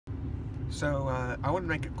So I want to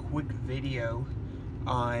make a quick video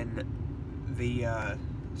on the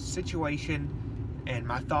situation and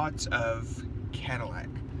my thoughts of Cadillac.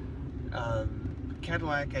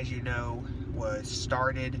 Cadillac, as you know, was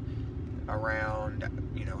started around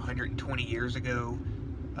 120 years ago.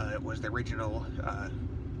 It was the original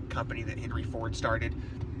company that Henry Ford started,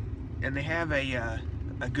 and they have a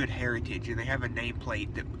good heritage, and they have a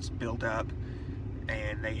nameplate that was built up.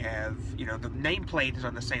 And they have, the nameplate is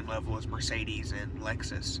on the same level as Mercedes and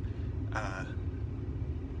Lexus.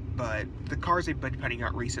 But the cars they've been putting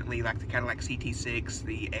out recently, like the Cadillac CT6,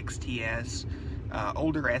 the XTS,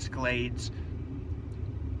 older Escalades,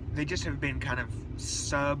 they just have been kind of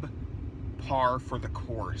subpar for the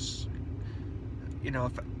course.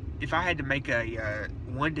 If I had to make a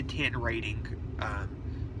 1 to 10 rating,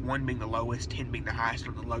 1 being the lowest, 10 being the highest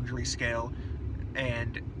on the luxury scale,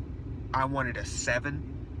 and I wanted a 7,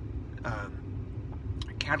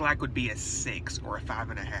 Cadillac would be a 6 or a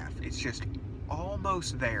 5.5. It's just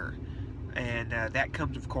almost there, and that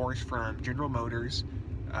comes, of course, from General Motors.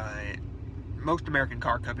 Most American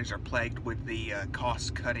car companies are plagued with the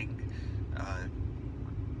cost-cutting,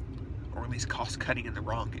 or at least cost-cutting in the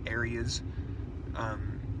wrong areas.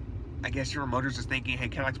 I guess General Motors is thinking, hey,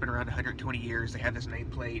 Cadillac's been around 120 years, they have this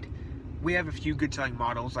nameplate. We have a few good-selling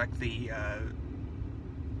models, like the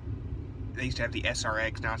they used to have the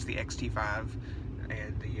SRX, now it's the XT5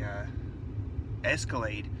 and the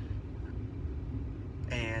Escalade,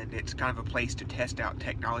 and it's kind of a place to test out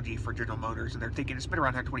technology for General Motors, and they're thinking it's been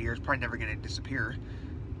around 120 years, probably never going to disappear.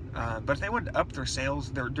 But if they wanted to up their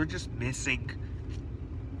sales, they're just missing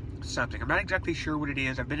something. I'm not exactly sure what it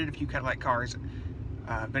is. I've been in a few Cadillac cars.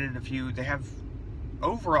 I've been in a few. They have,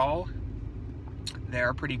 overall, they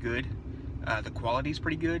are pretty good. The quality's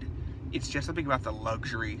pretty good. It's just something about the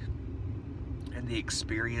luxury and the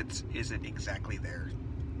experience isn't exactly there.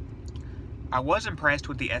 I was impressed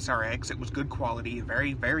with the SRX. It was good quality,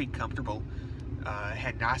 very, very comfortable. It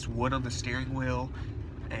had nice wood on the steering wheel,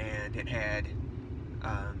 and it had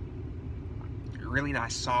really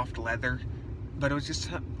nice soft leather, but it was just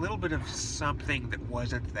a little bit of something that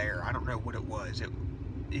wasn't there. I don't know what it was.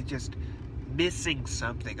 It just missing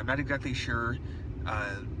something. I'm not exactly sure.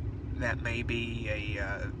 That may be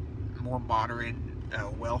a more modern,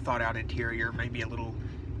 well thought out interior, maybe a little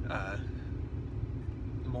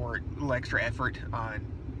little extra effort on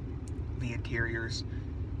the interiors.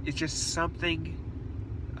 It's just something,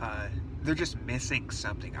 they're just missing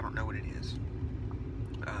something. I don't know what it is.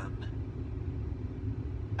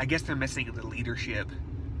 I guess they're missing the leadership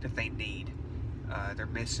that they need. They're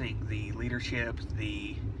missing the leadership,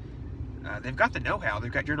 they've got the know-how. They've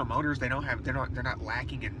got General Motors. They're not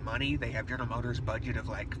lacking in money. They have General Motors' budget of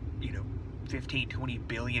like, $15–20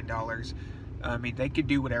 billion. I mean, they could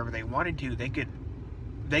do whatever they wanted to. They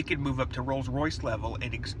could move up to Rolls-Royce level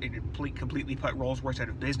and completely put Rolls-Royce out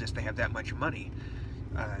of business. They have that much money.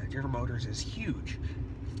 General Motors is huge.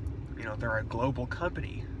 They're a global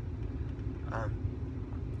company.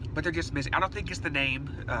 But they're just missing. I don't think it's the name.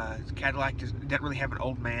 Cadillac doesn't really have an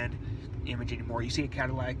old man image anymore. You see a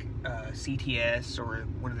Cadillac CTS or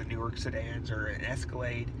one of the newer sedans or an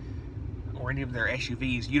Escalade or any of their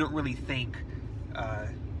SUVs, you don't really think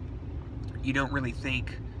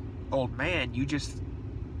old man. You just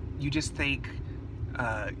think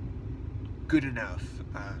good enough.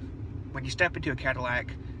 When you step into a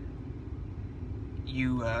Cadillac,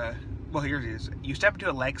 well, here it is. You step into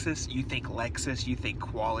a Lexus, you think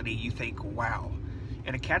quality, you think wow.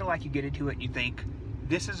 And a Cadillac, you get into it and you think,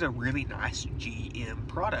 this is a really nice GM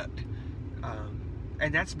product.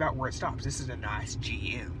 And that's about where it stops. This is a nice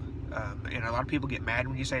GM. And a lot of people get mad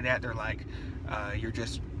when you say that. They're like, you're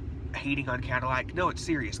just hating on Cadillac. No, it's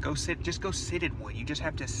serious. Just go sit in one. You just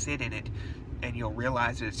have to sit in it, and you'll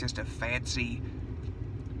realize that it's just a fancy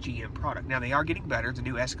GM product. Now, they are getting better. The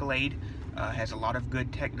new Escalade has a lot of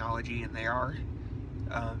good technology, and they are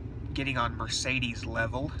getting on Mercedes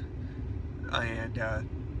level, and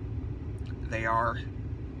they are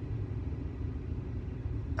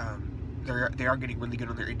getting really good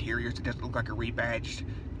on their interiors. It doesn't look like a rebadged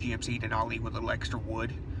GMC Denali with a little extra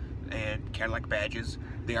wood and Cadillac badges.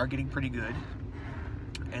 They are getting pretty good.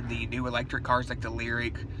 And the new electric cars like the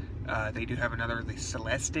Lyric, they do have the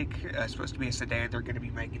Celestiq, supposed to be a sedan they're going to be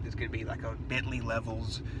making. That's going to be like on Bentley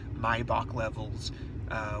levels, Maybach levels.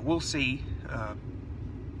 We'll see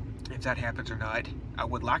if that happens or not. I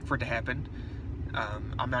would like for it to happen.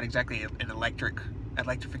 I'm not exactly an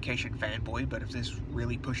electrification fanboy, but if this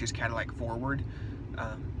really pushes Cadillac forward,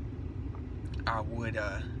 I would,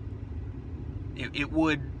 it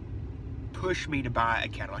would push me to buy a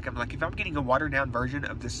Cadillac. I'm like, if I'm getting a watered down version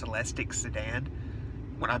of the Celestiq sedan,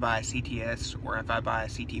 when I buy a CTS or if I buy a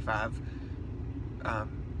CT5,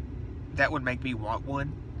 that would make me want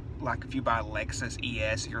one. Like if you buy a Lexus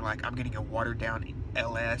ES, you're like, I'm getting a watered down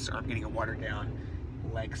LS, or I'm getting a watered down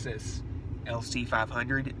Lexus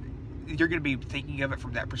LC500. You're going to be thinking of it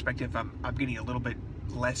from that perspective. I'm getting a little bit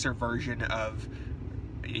lesser version of,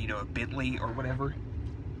 you know, a Bentley or whatever.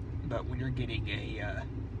 But when you're getting a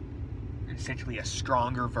essentially a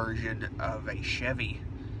stronger version of a Chevy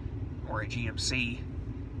or a GMC,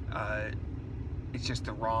 it's just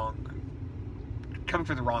the wrong, coming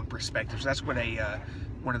from the wrong perspective. So that's what a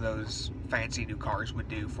one of those fancy new cars would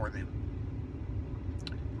do for them.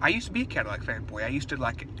 I used to be a Cadillac fanboy. I used to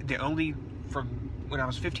like, from when I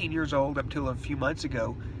was 15 years old up till a few months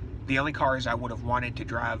ago, the only cars I would have wanted to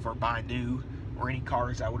drive or buy new, or any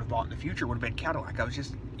cars I would have bought in the future, would have been Cadillac. I was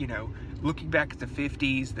just, you know, looking back at the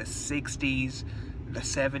 50s, the 60s, the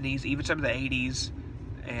 70s, even some of the 80s,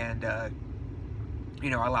 and,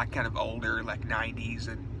 you know, I like kind of older, like 90s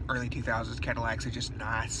and early 2000s Cadillacs. Are just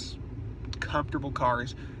nice, comfortable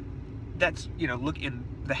cars. That's, you know, look in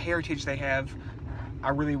the heritage they have. I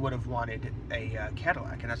really would have wanted a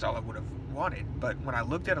Cadillac, and that's all I would have wanted. But when I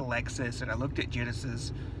looked at a Lexus and I looked at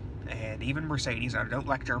Genesis and even Mercedes, I don't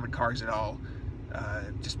like German cars at all,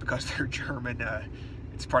 just because they're German.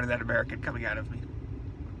 It's part of that American coming out of me.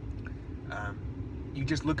 You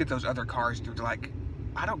just look at those other cars and you're like,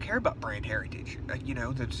 I don't care about brand heritage. You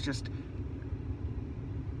know, that's just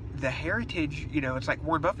the heritage. You know, it's like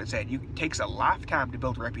Warren Buffett said, it takes a lifetime to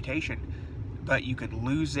build a reputation, but you could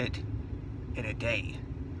lose it in a day.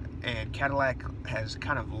 And Cadillac has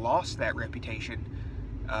kind of lost that reputation.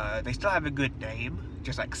 They still have a good name,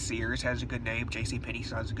 just like Sears has a good name, JCPenney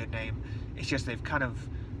still has a good name. It's just they've kind of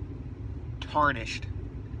tarnished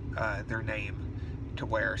their name to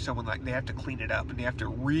where someone like, they have to clean it up, and they have to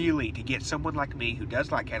really, to get someone like me who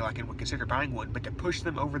does like Cadillac and would consider buying one, but to push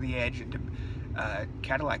them over the edge into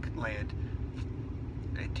Cadillac land,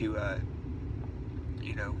 and to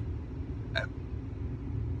you know, a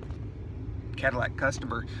Cadillac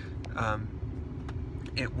customer,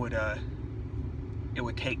 it would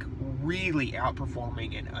take really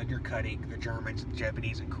outperforming and undercutting the Germans, the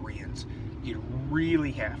Japanese, and Koreans. You'd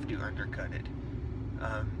really have to undercut it.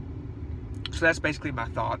 So that's basically my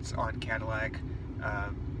thoughts on Cadillac.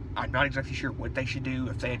 I'm not exactly sure what they should do.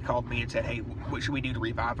 If they had called me and said, hey, what should we do to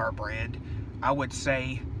revive our brand? I would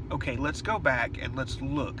say, okay, let's go back and let's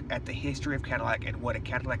look at the history of Cadillac and what a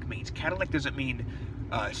Cadillac means. Cadillac doesn't mean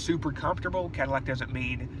super comfortable. Cadillac doesn't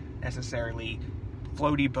mean necessarily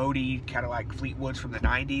floaty-boaty Cadillac Fleetwoods from the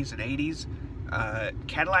 90s and 80s.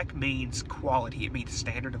 Cadillac means quality. It means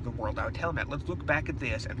standard of the world. I would tell them that. Let's look back at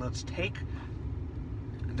this and let's take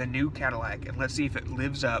the new Cadillac and let's see if it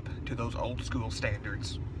lives up to those old school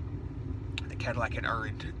standards that Cadillac had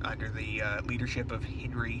earned under the leadership of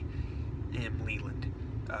Henry M. Leland.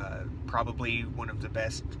 Probably one of the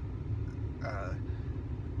best,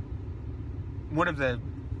 one of the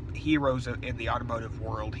heroes in the automotive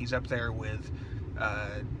world. He's up there with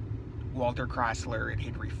Walter Chrysler and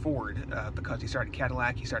Henry Ford, because he started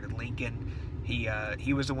Cadillac, he started Lincoln.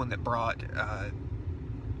 He was the one that brought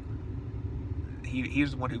he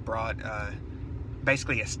was the one who brought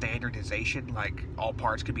basically a standardization, like all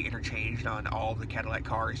parts could be interchanged on all the Cadillac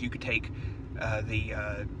cars. You could take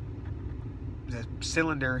the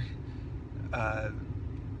cylinder,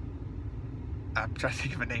 I'm trying to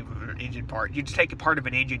think of a name of an engine part. You just take a part of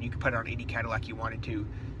an engine, you could put it on any Cadillac you wanted to.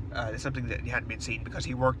 That's something that hadn't been seen, because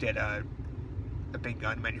he worked at a big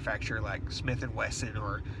gun manufacturer like Smith & Wesson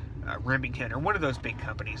or Remington, or one of those big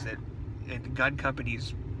companies that, and the gun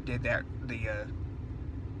companies did that, the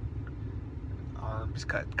arms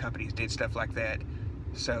companies did stuff like that.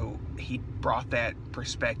 So he brought that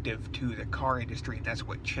perspective to the car industry, and that's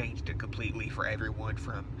what changed it completely for everyone,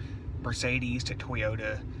 from Mercedes to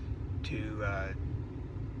Toyota to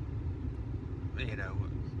you know,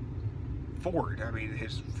 Ford. I mean,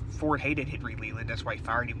 Ford hated Henry Leland. That's why he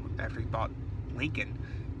fired him after he bought Lincoln.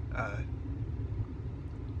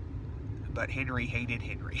 But Henry hated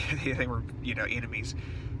Henry. They were, you know, enemies.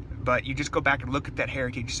 But you just go back and look at that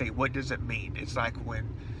heritage and say, what does it mean? It's like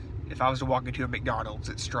if I was to walk into a McDonald's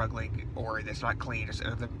that's struggling or that's not clean,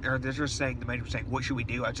 or they're just saying, the manager saying, what should we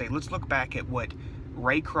do? I'd say, let's look back at what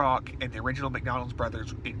Ray Kroc and the original McDonald's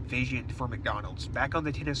brothers envisioned for McDonald's. Back on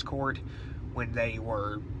the tennis court when they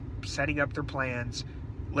were setting up their plans,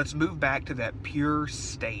 let's move back to that pure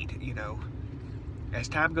state, you know. As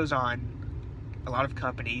time goes on, a lot of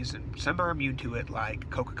companies, and some are immune to it,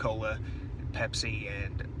 like Coca-Cola and Pepsi,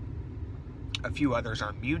 and a few others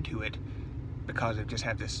are immune to it because they just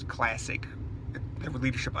have this classic, their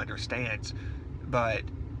leadership understands. But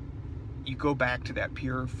you go back to that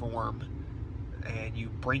pure form, and you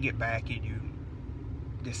bring it back, and you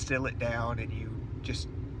distill it down, and you just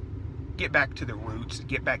get back to the roots,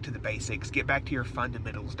 get back to the basics, get back to your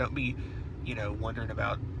fundamentals. Don't be, you know, wondering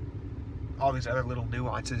about all these other little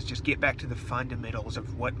nuances. Just get back to the fundamentals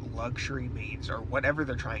of what luxury means, or whatever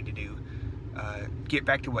they're trying to do. Get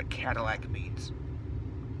back to what Cadillac means.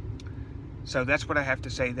 So that's what I have to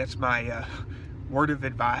say. That's my word of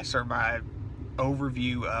advice, or my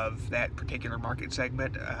overview of that particular market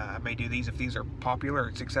segment. I may do these if these are popular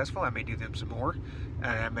and successful. I may do them some more, and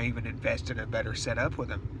I may even invest in a better setup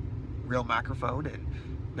with a real microphone and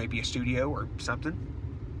maybe a studio or something.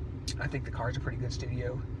 I think the car's a pretty good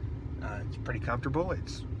studio. It's pretty comfortable.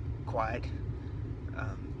 It's quiet,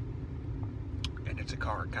 and it's a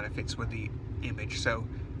car. It kind of fits with the image. So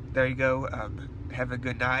there you go. Have a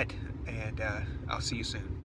good night, and I'll see you soon.